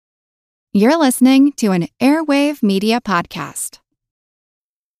You're listening to an Airwave Media Podcast.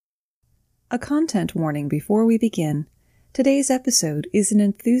 A content warning before we begin. Today's episode is an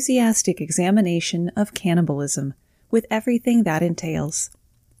enthusiastic examination of cannibalism, with everything that entails.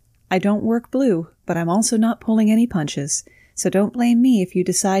 I don't work blue, but I'm also not pulling any punches, so don't blame me if you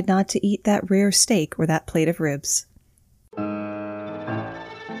decide not to eat that rare steak or that plate of ribs.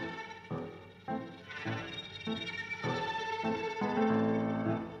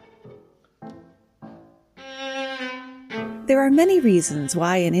 There are many reasons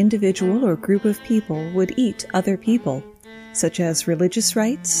why an individual or group of people would eat other people, such as religious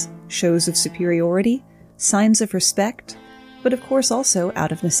rites, shows of superiority, signs of respect, but of course also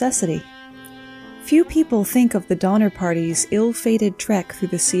out of necessity. Few people think of the Donner Party's ill-fated trek through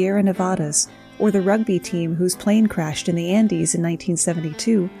the Sierra Nevadas or the rugby team whose plane crashed in the Andes in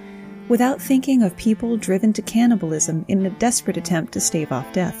 1972 without thinking of people driven to cannibalism in a desperate attempt to stave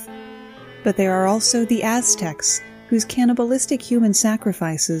off death. But there are also the Aztecs, whose cannibalistic human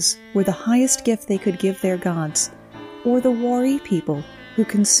sacrifices were the highest gift they could give their gods, or the Wari people who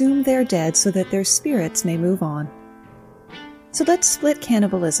consume their dead so that their spirits may move on. So let's split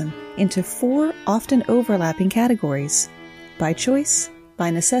cannibalism into 4 often overlapping categories: by choice, by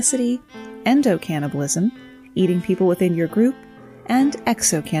necessity, endocannibalism, eating people within your group, and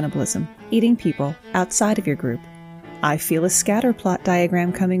exocannibalism, eating people outside of your group. I feel a scatter plot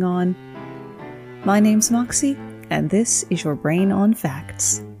diagram coming on. My name's Moxie, and this is your Brain on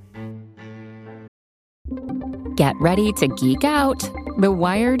Facts. Get ready to geek out. The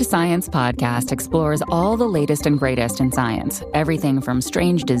Wired Science Podcast explores all the latest and greatest in science. Everything from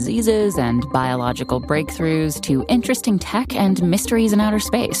strange diseases and biological breakthroughs to interesting tech and mysteries in outer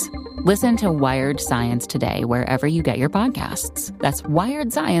space. Listen to Wired Science today wherever you get your podcasts. That's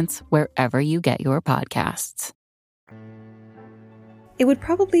Wired Science wherever you get your podcasts. It would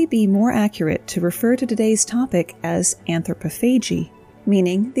probably be more accurate to refer to today's topic as anthropophagy,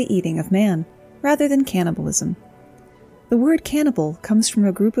 meaning the eating of man, rather than cannibalism. The word cannibal comes from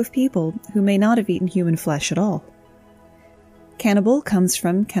a group of people who may not have eaten human flesh at all. Cannibal comes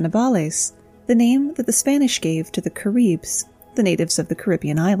from cannibales, the name that the Spanish gave to the Caribs, the natives of the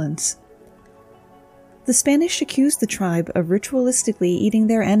Caribbean islands. The Spanish accused the tribe of ritualistically eating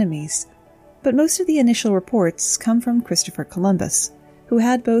their enemies, but most of the initial reports come from Christopher Columbus, who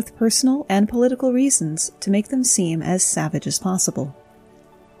had both personal and political reasons to make them seem as savage as possible.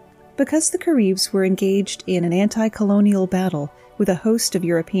 Because the Caribs were engaged in an anti-colonial battle with a host of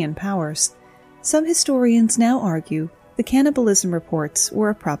European powers, some historians now argue the cannibalism reports were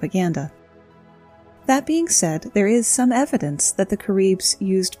a propaganda. That being said, there is some evidence that the Caribs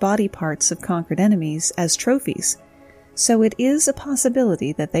used body parts of conquered enemies as trophies, so it is a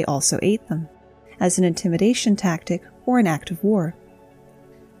possibility that they also ate them, as an intimidation tactic or an act of war.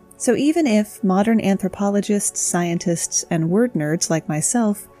 So even if modern anthropologists, scientists, and word nerds like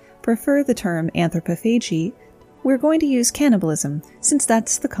myself prefer the term anthropophagy, we're going to use cannibalism, since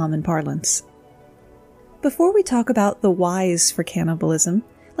that's the common parlance. Before we talk about the whys for cannibalism,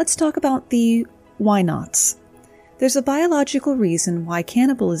 let's talk about the why nots. There's a biological reason why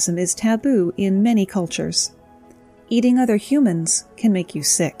cannibalism is taboo in many cultures. Eating other humans can make you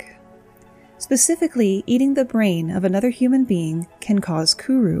sick. Specifically, eating the brain of another human being can cause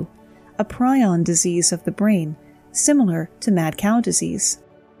kuru, a prion disease of the brain, similar to mad cow disease.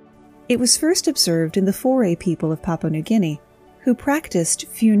 It was first observed in the Foray people of Papua New Guinea, who practiced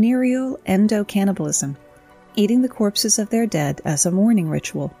funereal endocannibalism, eating the corpses of their dead as a mourning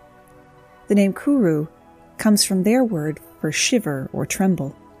ritual. The name kuru comes from their word for shiver or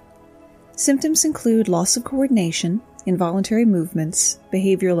tremble. Symptoms include loss of coordination, involuntary movements,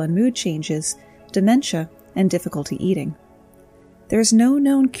 behavioral and mood changes, dementia, and difficulty eating. There is no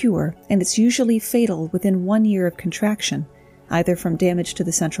known cure, and it's usually fatal within 1 year of contraction, either from damage to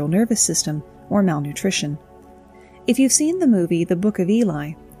the central nervous system or malnutrition. If you've seen the movie The Book of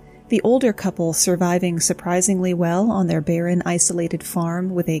Eli, the older couple surviving surprisingly well on their barren, isolated farm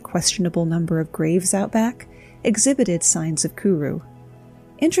with a questionable number of graves out back exhibited signs of kuru.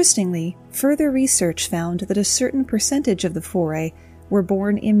 Interestingly, further research found that a certain percentage of the Foray were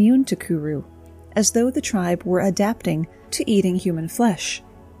born immune to kuru, as though the tribe were adapting to eating human flesh.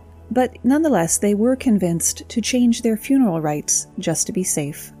 But nonetheless, they were convinced to change their funeral rites just to be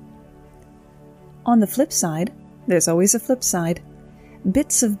safe. On the flip side, there's always a flip side,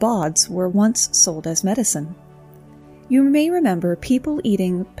 bits of bods were once sold as medicine. You may remember people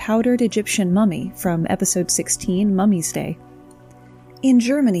eating powdered Egyptian mummy from episode 16, Mummy's Day. In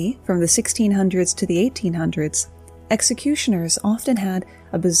Germany, from the 1600s to the 1800s, executioners often had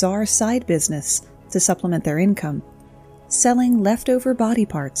a bizarre side business to supplement their income. selling leftover body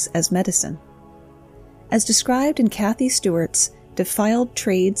parts as medicine. As described in Kathy Stewart's Defiled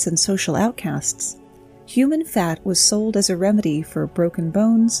Trades and Social Outcasts, human fat was sold as a remedy for broken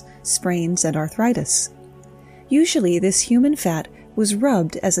bones, sprains, and arthritis. Usually, this human fat was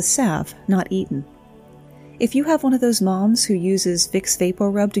rubbed as a salve, not eaten. If you have one of those moms who uses Vicks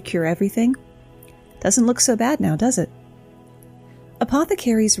VapoRub to cure everything, doesn't look so bad now, does it?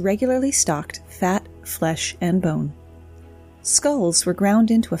 Apothecaries regularly stocked fat, flesh, and bone. Skulls were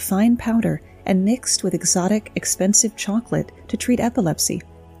ground into a fine powder and mixed with exotic, expensive chocolate to treat epilepsy.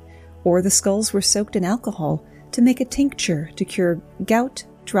 Or the skulls were soaked in alcohol to make a tincture to cure gout,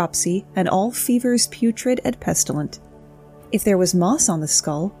 dropsy, and all fevers putrid and pestilent. If there was moss on the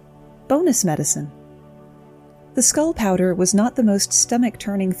skull, bonus medicine. The skull powder was not the most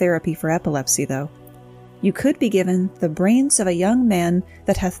stomach-turning therapy for epilepsy, though. You could be given the brains of a young man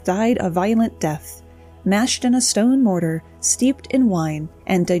that hath died a violent death, mashed in a stone mortar, steeped in wine,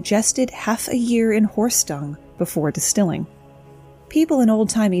 and digested half a year in horse dung before distilling. People in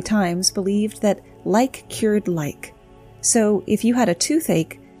old-timey times believed that like cured like. So if you had a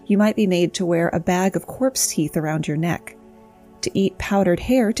toothache, you might be made to wear a bag of corpse teeth around your neck, to eat powdered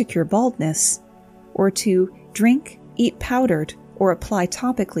hair to cure baldness, or to drink, eat powdered, or apply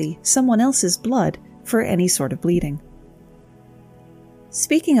topically someone else's blood for any sort of bleeding.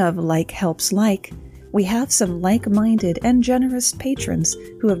 Speaking of like helps like, we have some like-minded and generous patrons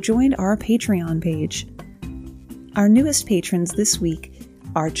who have joined our Patreon page. Our newest patrons this week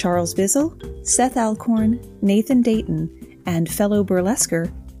are Charles Bizzle, Seth Alcorn, Nathan Dayton, and fellow burlesquer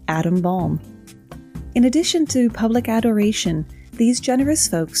Adam Baum. In addition to public adoration, these generous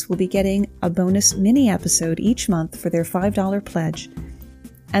folks will be getting a bonus mini-episode each month for their $5 pledge,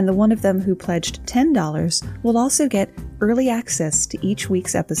 and the one of them who pledged $10 will also get early access to each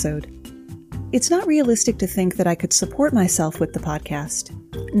week's episode. It's not realistic to think that I could support myself with the podcast.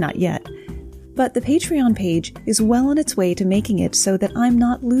 Not yet. But the Patreon page is well on its way to making it so that I'm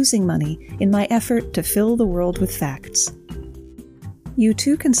not losing money in my effort to fill the world with facts. You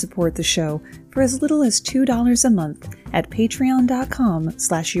too can support the show for as little as $2 a month at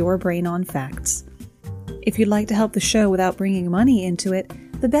patreon.com/yourbrainonfacts. If you'd like to help the show without bringing money into it,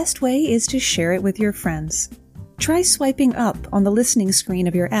 the best way is to share it with your friends. Try swiping up on the listening screen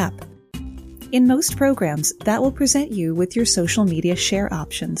of your app. In most programs, that will present you with your social media share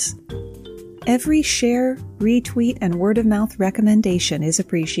options. Every share, retweet, and word-of-mouth recommendation is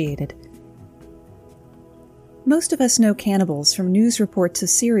appreciated. Most of us know cannibals from news reports of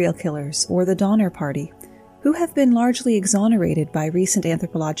serial killers or the Donner Party, who have been largely exonerated by recent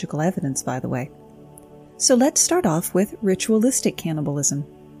anthropological evidence, by the way. So let's start off with ritualistic cannibalism.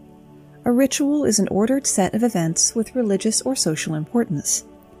 A ritual is an ordered set of events with religious or social importance.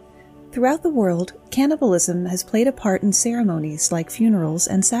 Throughout the world, cannibalism has played a part in ceremonies like funerals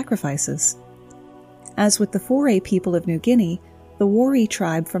and sacrifices. As with the Foray people of New Guinea, the Wari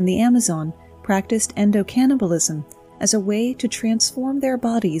tribe from the Amazon practiced endocannibalism as a way to transform their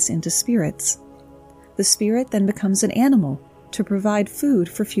bodies into spirits. The spirit then becomes an animal to provide food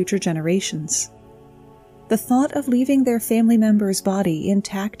for future generations. The thought of leaving their family member's body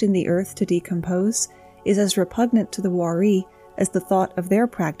intact in the earth to decompose is as repugnant to the Wari as the thought of their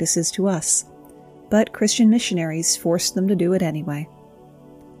practices to us, but Christian missionaries forced them to do it anyway.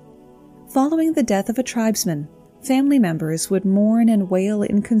 Following the death of a tribesman, family members would mourn and wail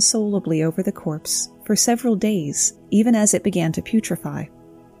inconsolably over the corpse for several days, even as it began to putrefy.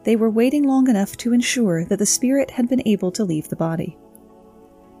 They were waiting long enough to ensure that the spirit had been able to leave the body.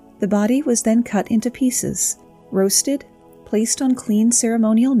 The body was then cut into pieces, roasted, placed on clean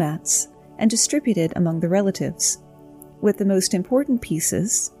ceremonial mats, and distributed among the relatives, with the most important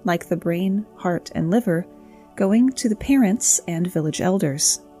pieces, like the brain, heart, and liver, going to the parents and village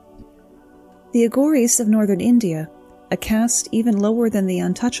elders. The Aghoris of northern India, a caste even lower than the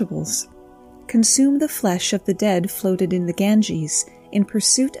Untouchables, consume the flesh of the dead floated in the Ganges in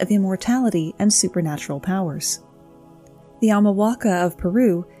pursuit of immortality and supernatural powers. The Amawaka of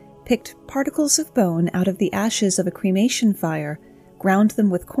Peru picked particles of bone out of the ashes of a cremation fire, ground them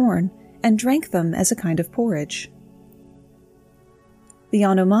with corn, and drank them as a kind of porridge. The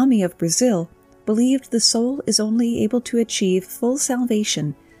Yanomami of Brazil believed the soul is only able to achieve full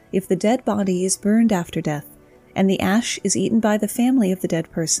salvation if the dead body is burned after death, and the ash is eaten by the family of the dead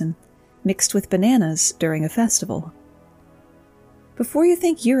person, mixed with bananas during a festival. Before you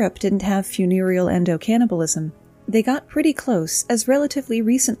think Europe didn't have funereal endocannibalism, they got pretty close as relatively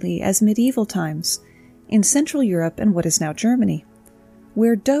recently as medieval times, in Central Europe and what is now Germany,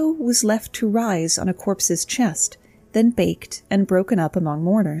 where dough was left to rise on a corpse's chest, then baked and broken up among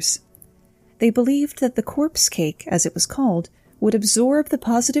mourners. They believed that the corpse cake, as it was called, would absorb the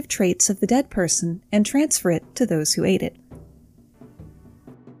positive traits of the dead person and transfer it to those who ate it.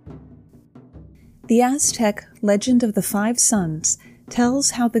 The Aztec legend of the 5 sons tells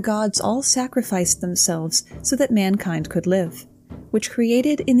how the gods all sacrificed themselves so that mankind could live, which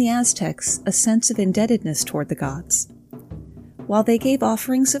created in the Aztecs a sense of indebtedness toward the gods. While they gave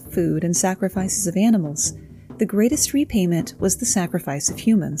offerings of food and sacrifices of animals, the greatest repayment was the sacrifice of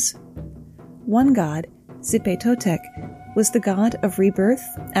humans. One god, Zipetotec, was the god of rebirth,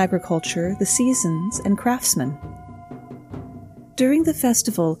 agriculture, the seasons, and craftsmen. During the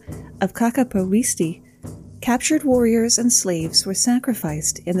festival of Cacapowisti, captured warriors and slaves were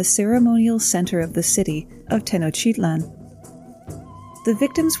sacrificed in the ceremonial center of the city of Tenochtitlan. The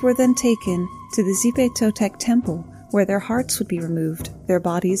victims were then taken to the Zipetotec temple, where their hearts would be removed, their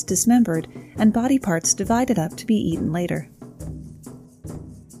bodies dismembered, and body parts divided up to be eaten later.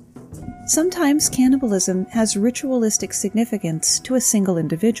 Sometimes cannibalism has ritualistic significance to a single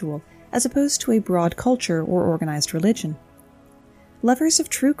individual, as opposed to a broad culture or organized religion. Lovers of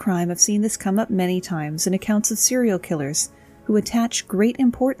true crime have seen this come up many times in accounts of serial killers who attach great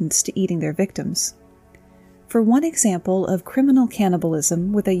importance to eating their victims. For one example of criminal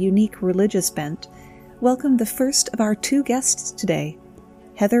cannibalism with a unique religious bent, welcome the first of our 2 guests today,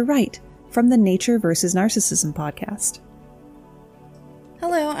 Heather Wright from the Nature vs. Narcissism podcast.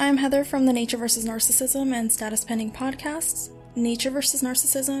 Hello, I'm Heather from the Nature vs. Narcissism and Status Pending podcasts. Nature vs.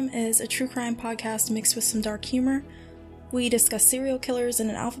 Narcissism is a true crime podcast mixed with some dark humor. We discuss serial killers in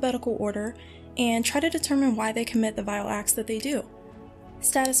an alphabetical order and try to determine why they commit the vile acts that they do.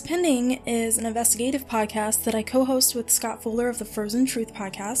 Status Pending is an investigative podcast that I co-host with Scott Fuller of the Frozen Truth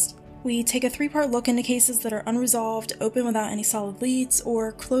podcast. We take a 3-part look into cases that are unresolved, open without any solid leads,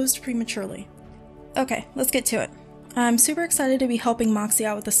 or closed prematurely. Okay, let's get to it. I'm super excited to be helping Moxie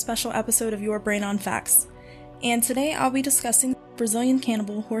out with a special episode of Your Brain on Facts. And today I'll be discussing Brazilian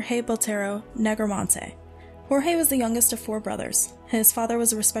cannibal Jorge Beltrão Negromonte. Jorge was the youngest of 4 brothers. His father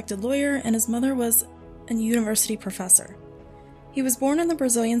was a respected lawyer and his mother was a university professor. He was born in the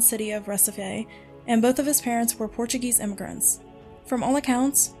Brazilian city of Recife, and both of his parents were Portuguese immigrants. From all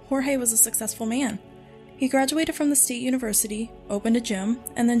accounts, Jorge was a successful man. He graduated from the state university, opened a gym,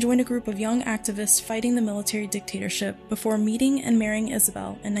 and then joined a group of young activists fighting the military dictatorship before meeting and marrying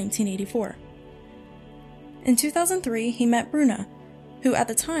Isabel in 1984. In 2003, he met Bruna, who at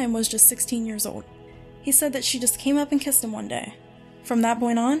the time was just 16 years old. He said that she just came up and kissed him one day. From that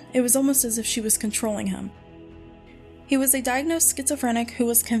point on, it was almost as if she was controlling him. He was a diagnosed schizophrenic who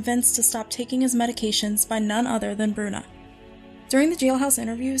was convinced to stop taking his medications by none other than Bruna. During the jailhouse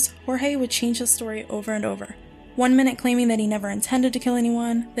interviews, Jorge would change his story over and over. One minute claiming that he never intended to kill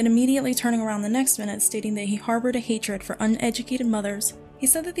anyone, then immediately turning around the next minute stating that he harbored a hatred for uneducated mothers. He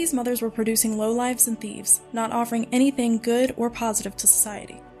said that these mothers were producing lowlifes and thieves, not offering anything good or positive to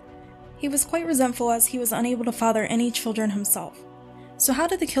society. He was quite resentful as he was unable to father any children himself. So how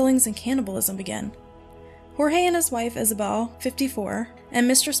did the killings and cannibalism begin? Jorge and his wife Isabel, 54, and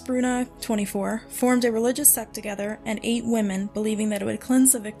Mistress Bruna, 24, formed a religious sect together and 8 women, believing that it would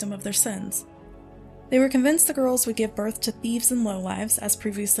cleanse the victim of their sins. They were convinced the girls would give birth to thieves and lowlives, as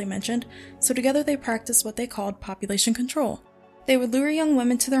previously mentioned, so together they practiced what they called population control. They would lure young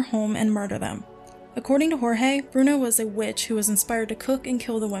women to their home and murder them. According to Jorge, Bruna was a witch who was inspired to cook and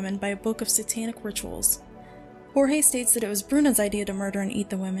kill the women by a book of satanic rituals. Jorge states that it was Bruna's idea to murder and eat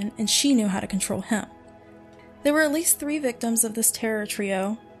the women, and she knew how to control him. There were at least 3 victims of this terror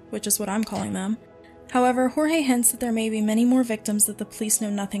trio, which is what I'm calling them. However, Jorge hints that there may be many more victims that the police know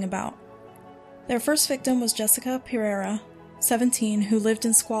nothing about. Their first victim was Jessica Pereira, 17, who lived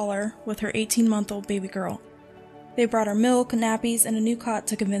in squalor with her 18-month-old baby girl. They brought her milk, nappies, and a new cot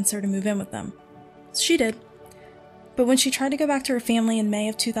to convince her to move in with them. She did. But when she tried to go back to her family in May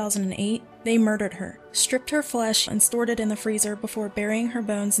of 2008, they murdered her, stripped her flesh, and stored it in the freezer before burying her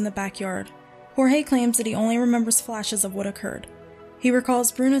bones in the backyard. Jorge claims that he only remembers flashes of what occurred. He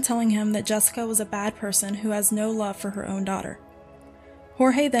recalls Bruna telling him that Jessica was a bad person who has no love for her own daughter.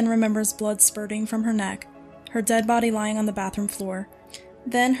 Jorge then remembers blood spurting from her neck, her dead body lying on the bathroom floor,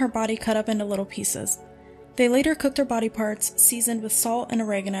 then her body cut up into little pieces. They later cooked her body parts, seasoned with salt and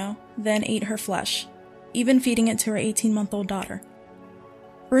oregano, then ate her flesh, even feeding it to her 18-month-old daughter.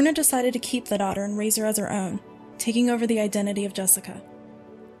 Bruna decided to keep the daughter and raise her as her own, taking over the identity of Jessica.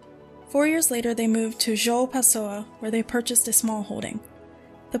 4 years later, they moved to João Pessoa, where they purchased a small holding.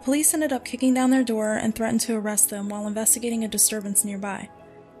 The police ended up kicking down their door and threatened to arrest them while investigating a disturbance nearby.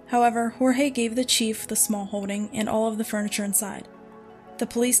 However, Jorge gave the chief the small holding and all of the furniture inside. The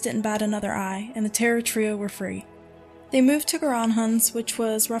police didn't bat another eye, and the terror trio were free. They moved to Garanhuns, which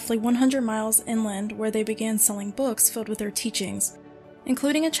was roughly 100 miles inland, where they began selling books filled with their teachings,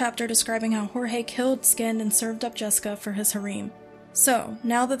 including a chapter describing how Jorge killed, skinned, and served up Jessica for his harem. So,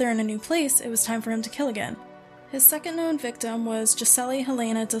 now that they're in a new place, it was time for him to kill again. His second known victim was Gisele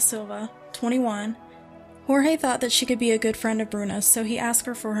Helena da Silva, 21. Jorge thought that she could be a good friend of Bruna's, so he asked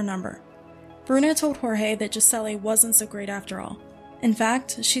her for her number. Bruna told Jorge that Gisele wasn't so great after all. In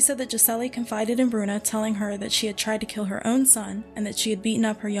fact, she said that Gisele confided in Bruna, telling her that she had tried to kill her own son and that she had beaten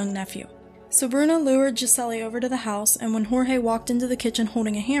up her young nephew. So Bruna lured Gisele over to the house, and when Jorge walked into the kitchen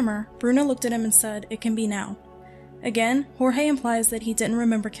holding a hammer, Bruna looked at him and said, "It can be now." Again, Jorge implies that he didn't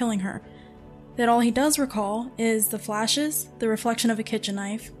remember killing her, that all he does recall is the flashes, the reflection of a kitchen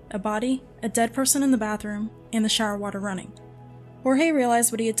knife, a body, a dead person in the bathroom, and the shower water running. Jorge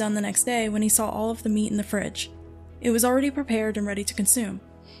realized what he had done the next day when he saw all of the meat in the fridge. It was already prepared and ready to consume.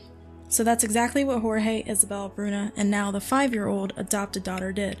 So that's exactly what Jorge, Isabel, Bruna, and now the 5-year-old adopted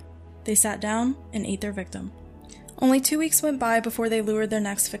daughter did. They sat down and ate their victim. Only 2 weeks went by before they lured their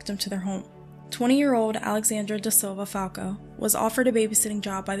next victim to their home. 20-year-old Alexandra da Silva Falco was offered a babysitting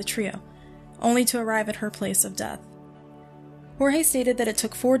job by the trio, only to arrive at her place of death. Jorge stated that it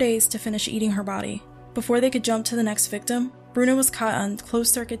took 4 days to finish eating her body. Before they could jump to the next victim, Bruna was caught on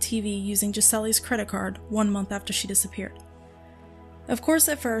closed-circuit TV using Gisele's credit card 1 month after she disappeared. Of course,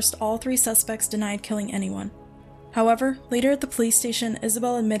 at first, all 3 suspects denied killing anyone. However, later at the police station,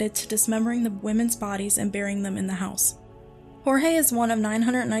 Isabel admitted to dismembering the women's bodies and burying them in the house. Jorge is one of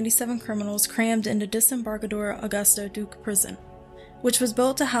 997 criminals crammed into Desembargador Augusto Duque prison, which was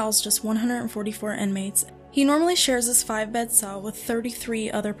built to house just 144 inmates. He normally shares his 5-bed cell with 33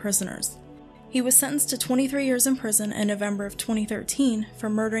 other prisoners. He was sentenced to 23 years in prison in November of 2013 for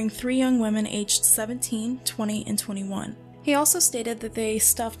murdering 3 young women aged 17, 20, and 21. He also stated that they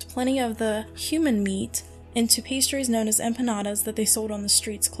stuffed plenty of the human meat into pastries known as empanadas that they sold on the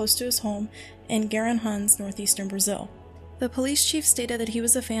streets close to his home in Garanhuns, northeastern Brazil. The police chief stated that he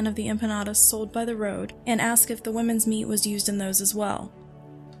was a fan of the empanadas sold by the road and asked if the women's meat was used in those as well,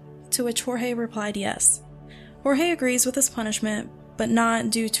 to which Jorge replied yes. Jorge agrees with his punishment, but not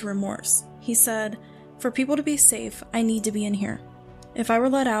due to remorse. He said, "For people to be safe, I need to be in here. If I were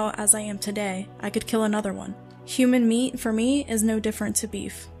let out as I am today, I could kill another one. Human meat, for me, is no different to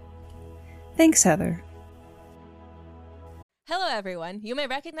beef." Thanks, Heather. Hello, everyone. You may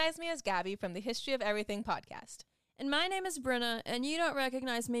recognize me as Gabby from the History of Everything podcast. And my name is Brenna, and you don't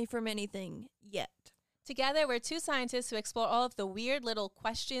recognize me from anything yet. Together, we're 2 scientists who explore all of the weird little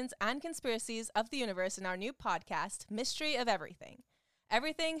questions and conspiracies of the universe in our new podcast, Mystery of Everything.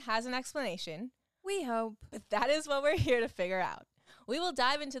 Everything has an explanation. We hope. But that is what we're here to figure out. We will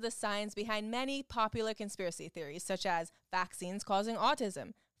dive into the science behind many popular conspiracy theories, such as vaccines causing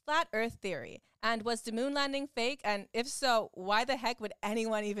autism, flat Earth theory, and was the moon landing fake? And if so, why the heck would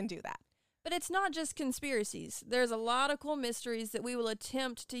anyone even do that? But it's not just conspiracies. There's a lot of cool mysteries that we will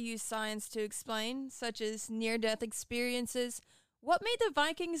attempt to use science to explain, such as near-death experiences, what made the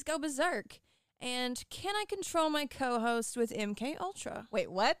Vikings go berserk, and can I control my co-host with MK Ultra?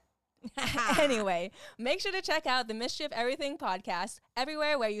 Wait, what? Anyway, make sure to check out the Mystery of Everything podcast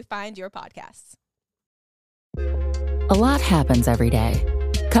everywhere where you find your podcasts. A lot happens every day.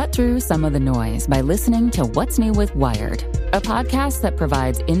 Cut through some of the noise by listening to What's New with Wired, a podcast that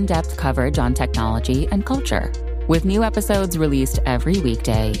provides in-depth coverage on technology and culture. With new episodes released every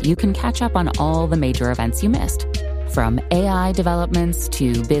weekday, you can catch up on all the major events you missed. From AI developments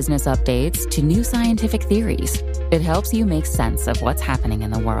to business updates to new scientific theories, it helps you make sense of what's happening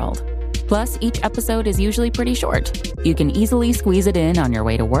in the world. Plus, each episode is usually pretty short. You can easily squeeze it in on your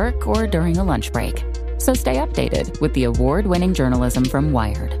way to work or during a lunch break. So stay updated with the award-winning journalism from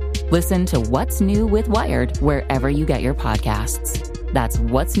Wired. Listen to What's New with Wired wherever you get your podcasts. That's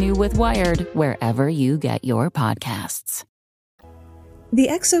What's New with Wired wherever you get your podcasts. The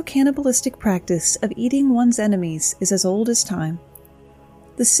exo-cannibalistic practice of eating one's enemies is as old as time.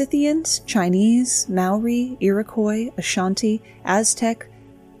 The Scythians, Chinese, Maori, Iroquois, Ashanti, Aztec,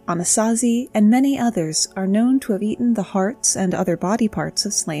 Anasazi, and many others are known to have eaten the hearts and other body parts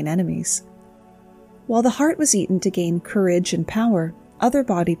of slain enemies. While the heart was eaten to gain courage and power, other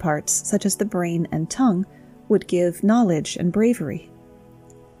body parts, such as the brain and tongue, would give knowledge and bravery.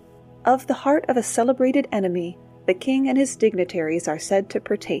 Of the heart of a celebrated enemy, the king and his dignitaries are said to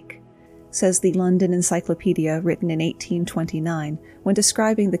partake, says the London Encyclopedia written in 1829 when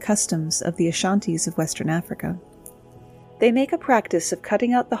describing the customs of the Ashantis of Western Africa. They make a practice of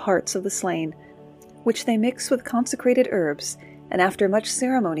cutting out the hearts of the slain, which they mix with consecrated herbs, and after much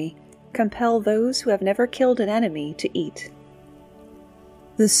ceremony, compel those who have never killed an enemy to eat.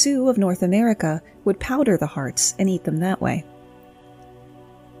 The the Sioux of North America would powder the hearts and eat them that way.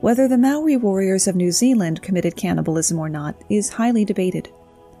 Whether the Maori warriors of New Zealand committed cannibalism or not is highly debated.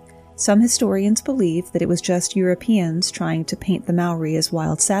 Some historians believe that it was just Europeans trying to paint the Maori as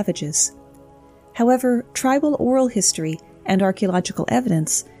wild savages. However, tribal oral history and archaeological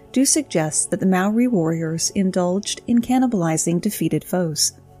evidence do suggest that the Maori warriors indulged in cannibalizing defeated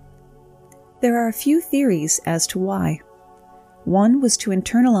foes. There are a few theories as to why. One was to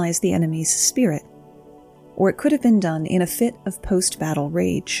internalize the enemy's spirit, or it could have been done in a fit of post-battle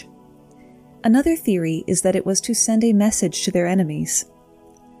rage. Another theory is that it was to send a message to their enemies.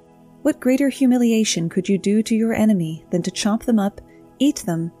 What greater humiliation could you do to your enemy than to chop them up, eat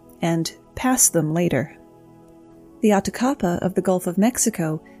them, and pass them later? The Atacapa of the Gulf of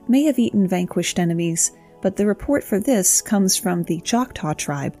Mexico may have eaten vanquished enemies, but the report for this comes from the Choctaw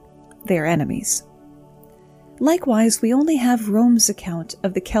tribe, their enemies. Likewise, we only have Rome's account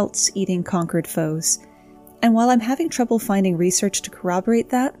of the Celts eating conquered foes, and while I'm having trouble finding research to corroborate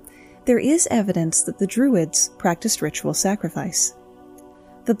that, there is evidence that the Druids practiced ritual sacrifice.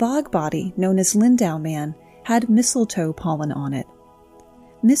 The bog body, known as Lindau Man, had mistletoe pollen on it.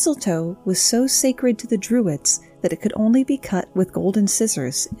 Mistletoe was so sacred to the Druids that it could only be cut with golden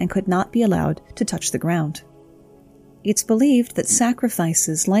scissors and could not be allowed to touch the ground. It's believed that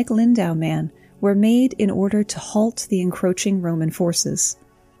sacrifices like Lindau Man were made in order to halt the encroaching Roman forces.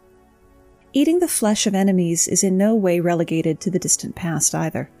 Eating the flesh of enemies is in no way relegated to the distant past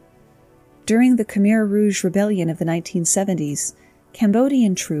either. During the Khmer Rouge Rebellion of the 1970s,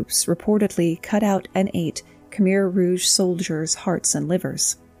 Cambodian troops reportedly cut out and ate Khmer Rouge soldiers' hearts and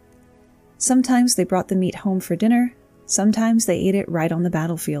livers. Sometimes they brought the meat home for dinner, sometimes they ate it right on the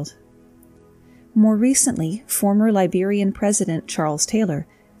battlefield. More recently, former Liberian President Charles Taylor,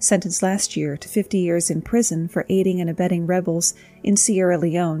 sentenced last year to 50 years in prison for aiding and abetting rebels in Sierra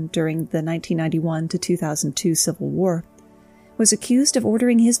Leone during the 1991 to 2002 Civil War, was accused of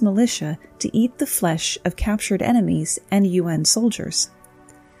ordering his militia to eat the flesh of captured enemies and UN soldiers.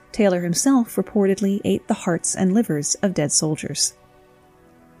 Taylor himself reportedly ate the hearts and livers of dead soldiers.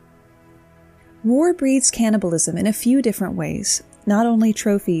 War breeds cannibalism in a few different ways, not only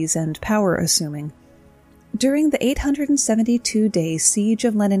trophies and power-assuming. During the 872-day siege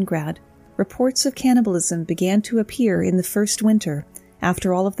of Leningrad, reports of cannibalism began to appear in the first winter,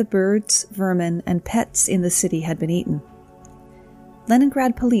 after all of the birds, vermin, and pets in the city had been eaten.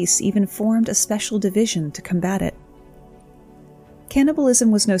 Leningrad police even formed a special division to combat it.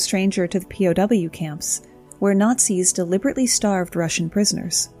 Cannibalism was no stranger to the POW camps, where Nazis deliberately starved Russian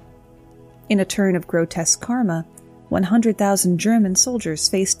prisoners. In a turn of grotesque karma, 100,000 German soldiers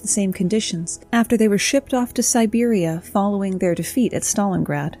faced the same conditions after they were shipped off to Siberia following their defeat at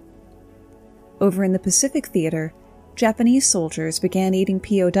Stalingrad. Over in the Pacific Theater, Japanese soldiers began eating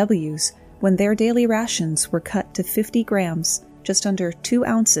POWs when their daily rations were cut to 50 grams, just under 2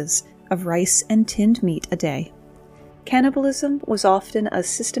 ounces, of rice and tinned meat a day. Cannibalism was often a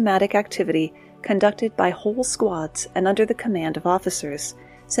systematic activity conducted by whole squads and under the command of officers,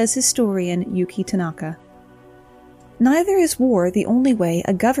 says historian Yuki Tanaka. Neither is war the only way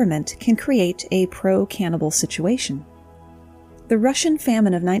a government can create a pro-cannibal situation. The Russian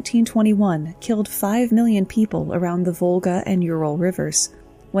famine of 1921 killed 5 million people around the Volga and Ural rivers,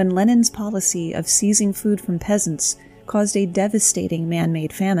 when Lenin's policy of seizing food from peasants caused a devastating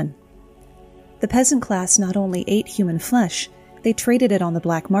man-made famine. The peasant class not only ate human flesh, they traded it on the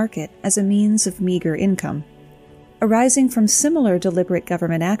black market as a means of meager income. Arising from similar deliberate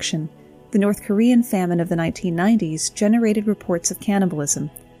government action, the North Korean famine of the 1990s generated reports of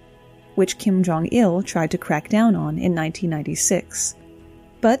cannibalism, which Kim Jong-il tried to crack down on in 1996.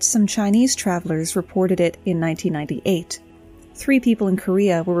 But some Chinese travelers reported it in 1998. 3 people in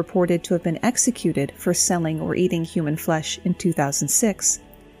Korea were reported to have been executed for selling or eating human flesh in 2006,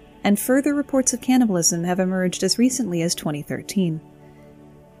 and further reports of cannibalism have emerged as recently as 2013.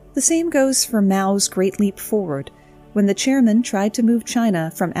 The same goes for Mao's Great Leap Forward, when the chairman tried to move China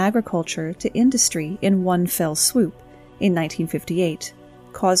from agriculture to industry in one fell swoop in 1958,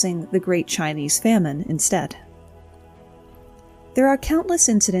 causing the Great Chinese Famine instead. There are countless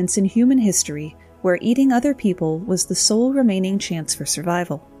incidents in human history where eating other people was the sole remaining chance for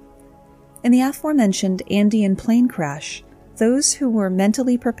survival. In the aforementioned Andean plane crash, those who were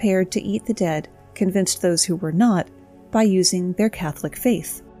mentally prepared to eat the dead convinced those who were not by using their Catholic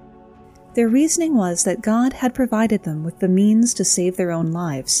faith. Their reasoning was that God had provided them with the means to save their own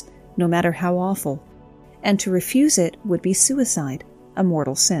lives, no matter how awful, and to refuse it would be suicide, a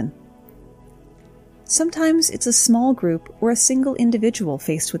mortal sin. Sometimes it's a small group or a single individual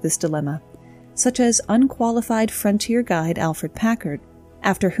faced with this dilemma, such as unqualified frontier guide Alfred Packard,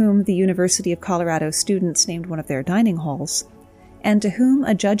 after whom the University of Colorado students named one of their dining halls, and to whom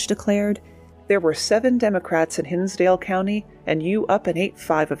a judge declared, "There were 7 Democrats in Hinsdale County, and you up and ate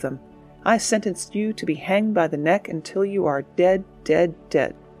 5 of them. I sentenced you to be hanged by the neck until you are dead, dead,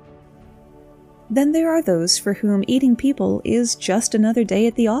 dead." Then there are those for whom eating people is just another day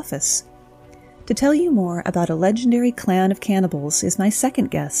at the office. To tell you more about a legendary clan of cannibals is my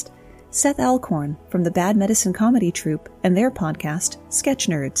second guest, Seth Alcorn from the Bad Medicine Comedy Troupe and their podcast, Sketch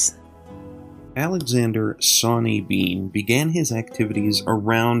Nerds. Alexander Sawney Bean began his activities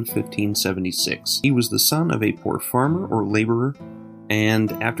around 1576. He was the son of a poor farmer or laborer,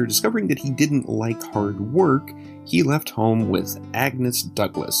 and after discovering that he didn't like hard work, he left home with Agnes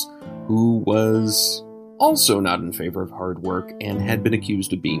Douglas, who was also not in favor of hard work and had been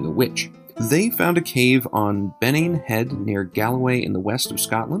accused of being a witch. They found a cave on Benane Head near Galloway in the west of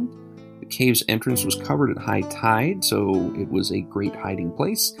Scotland. The cave's entrance was covered at high tide, so it was a great hiding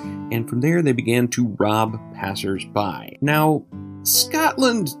place, and from there they began to rob passers-by. Now,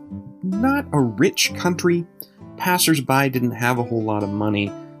 Scotland, not a rich country. Passers-by didn't have a whole lot of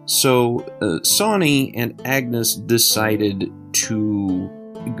money, so Sawney and Agnes decided to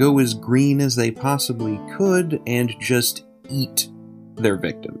go as green as they possibly could and just eat their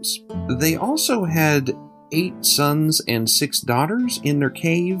victims. They also had 8 sons and 6 daughters in their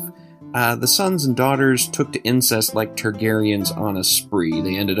cave. The sons and daughters took to incest like Targaryens on a spree.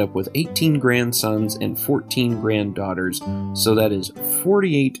 They ended up with 18 grandsons and 14 granddaughters, so that is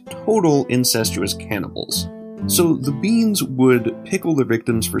 48 total incestuous cannibals. So the Beans would pickle their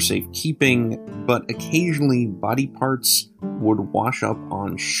victims for safekeeping, but occasionally body parts would wash up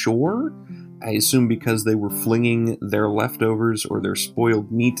on shore. I assume because they were flinging their leftovers or their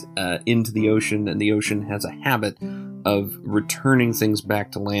spoiled meat into the ocean, and the ocean has a habit of returning things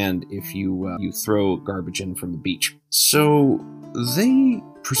back to land if you throw garbage in from the beach. So they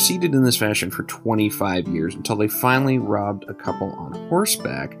proceeded in this fashion for 25 years until they finally robbed a couple on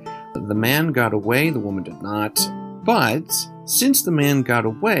horseback. The man got away, the woman did not. But since the man got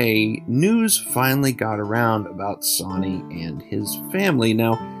away, news finally got around about Sawney and his family.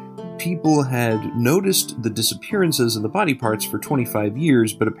 Now, people had noticed the disappearances of the body parts for 25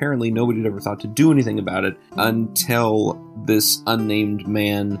 years, but apparently nobody had ever thought to do anything about it until this unnamed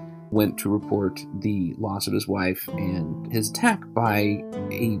man went to report the loss of his wife and his attack by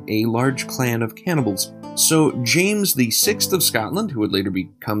a large clan of cannibals. So James VI of Scotland, who would later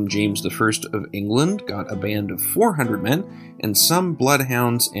become James I of England, got a band of 400 men and some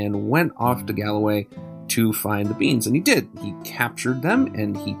bloodhounds and went off to Galloway to find the Beans, and he did. He captured them,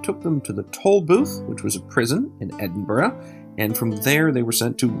 and he took them to the toll booth, which was a prison in Edinburgh, and from there they were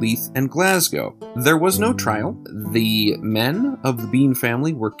sent to Leith and Glasgow. There was no trial. The men of the Bean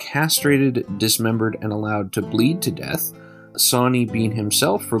family were castrated, dismembered, and allowed to bleed to death. Sawney Bean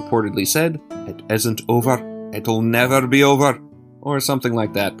himself reportedly said, "It isn't over, it'll never be over," or something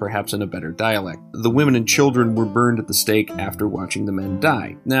like that, perhaps in a better dialect. The women and children were burned at the stake after watching the men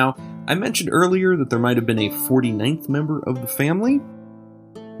die. Now, I mentioned earlier that there might have been a 49th member of the family.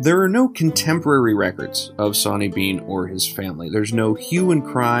 There are no contemporary records of Sawney Bean or his family. There's no hue and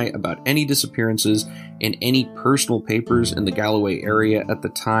cry about any disappearances in any personal papers in the Galloway area at the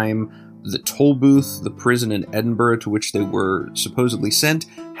time. The toll booth, the prison in Edinburgh to which they were supposedly sent,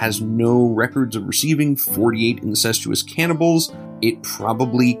 has no records of receiving 48 incestuous cannibals. It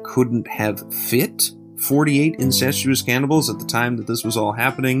probably couldn't have fit 48 incestuous cannibals at the time that this was all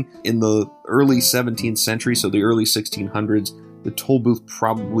happening. In the early 17th century, so the early 1600s, the toll booth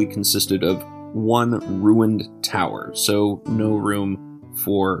probably consisted of one ruined tower, so no room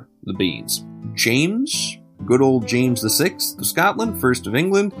for the Beans. James, good old James VI of Scotland, first of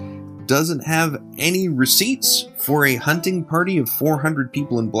England, doesn't have any receipts for a hunting party of 400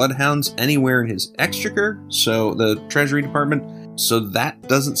 people and bloodhounds anywhere in his exchequer, so the Treasury Department, so that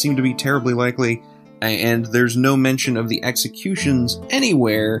doesn't seem to be terribly likely, and there's no mention of the executions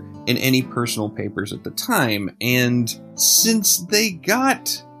anywhere in any personal papers at the time, and since they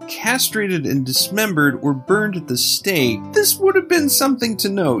got castrated and dismembered or burned at the stake, this would have been something to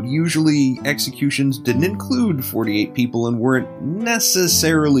note. Usually executions didn't include 48 people and weren't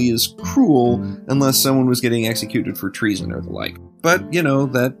necessarily as cruel unless someone was getting executed for treason or the like. But,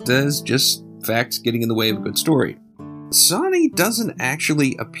 that is just facts getting in the way of a good story. Sawney doesn't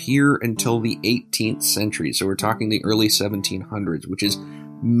actually appear until the 18th century, so we're talking the early 1700s, which is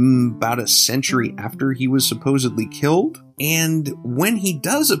about a century after he was supposedly killed. And when he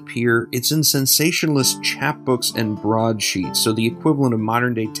does appear, it's in sensationalist chapbooks and broadsheets, so the equivalent of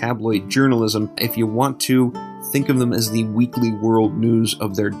modern-day tabloid journalism. If you want to, think of them as the weekly world news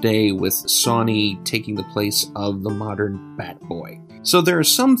of their day, with Sawney taking the place of the modern Bat Boy. So there are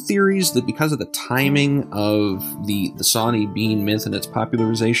some theories that because of the timing of the Sawney Bean myth and its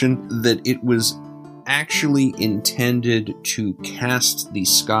popularization, that it was actually intended to cast the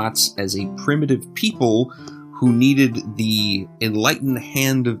Scots as a primitive people who needed the enlightened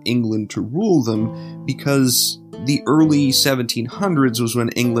hand of England to rule them, because the early 1700s was when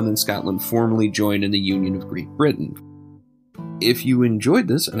England and Scotland formally joined in the Union of Great Britain. If you enjoyed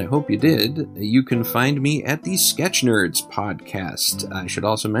this, and I hope you did, you can find me at the Sketch Nerds podcast. I should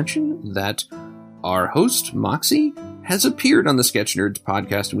also mention that our host, Moxie, has appeared on the Sketch Nerds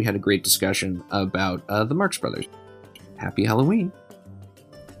podcast, and we had a great discussion about the Marx Brothers. Happy Halloween.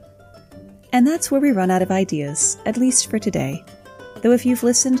 And that's where we run out of ideas, at least for today. Though if you've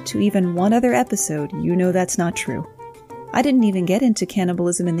listened to even one other episode, you know that's not true. I didn't even get into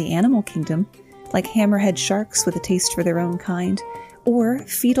cannibalism in the animal kingdom, like hammerhead sharks with a taste for their own kind, or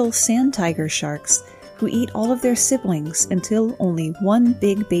fetal sand tiger sharks who eat all of their siblings until only one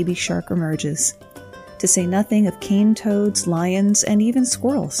big baby shark emerges. To say nothing of cane toads, lions, and even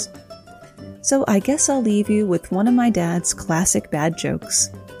squirrels. So I guess I'll leave you with one of my dad's classic bad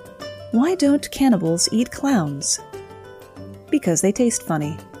jokes. Why don't cannibals eat clowns? Because they taste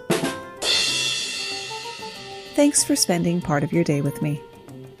funny. Thanks for spending part of your day with me.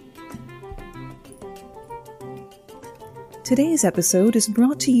 Today's episode is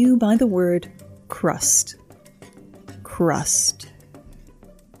brought to you by the word crust. Crust.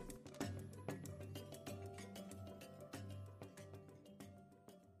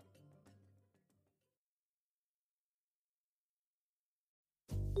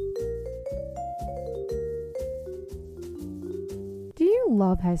 Do you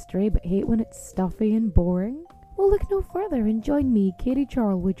love history but hate when it's stuffy and boring? Well, look no further and join me, Katie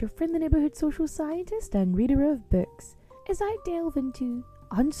Charlwood, your friendly neighbourhood social scientist and reader of books, as I delve into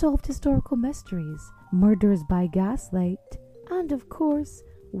unsolved historical mysteries, murders by gaslight, and of course,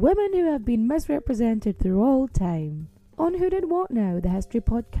 women who have been misrepresented through all time. On Who Did What Now, the history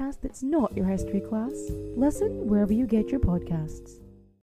podcast that's not your history class. Listen wherever you get your podcasts.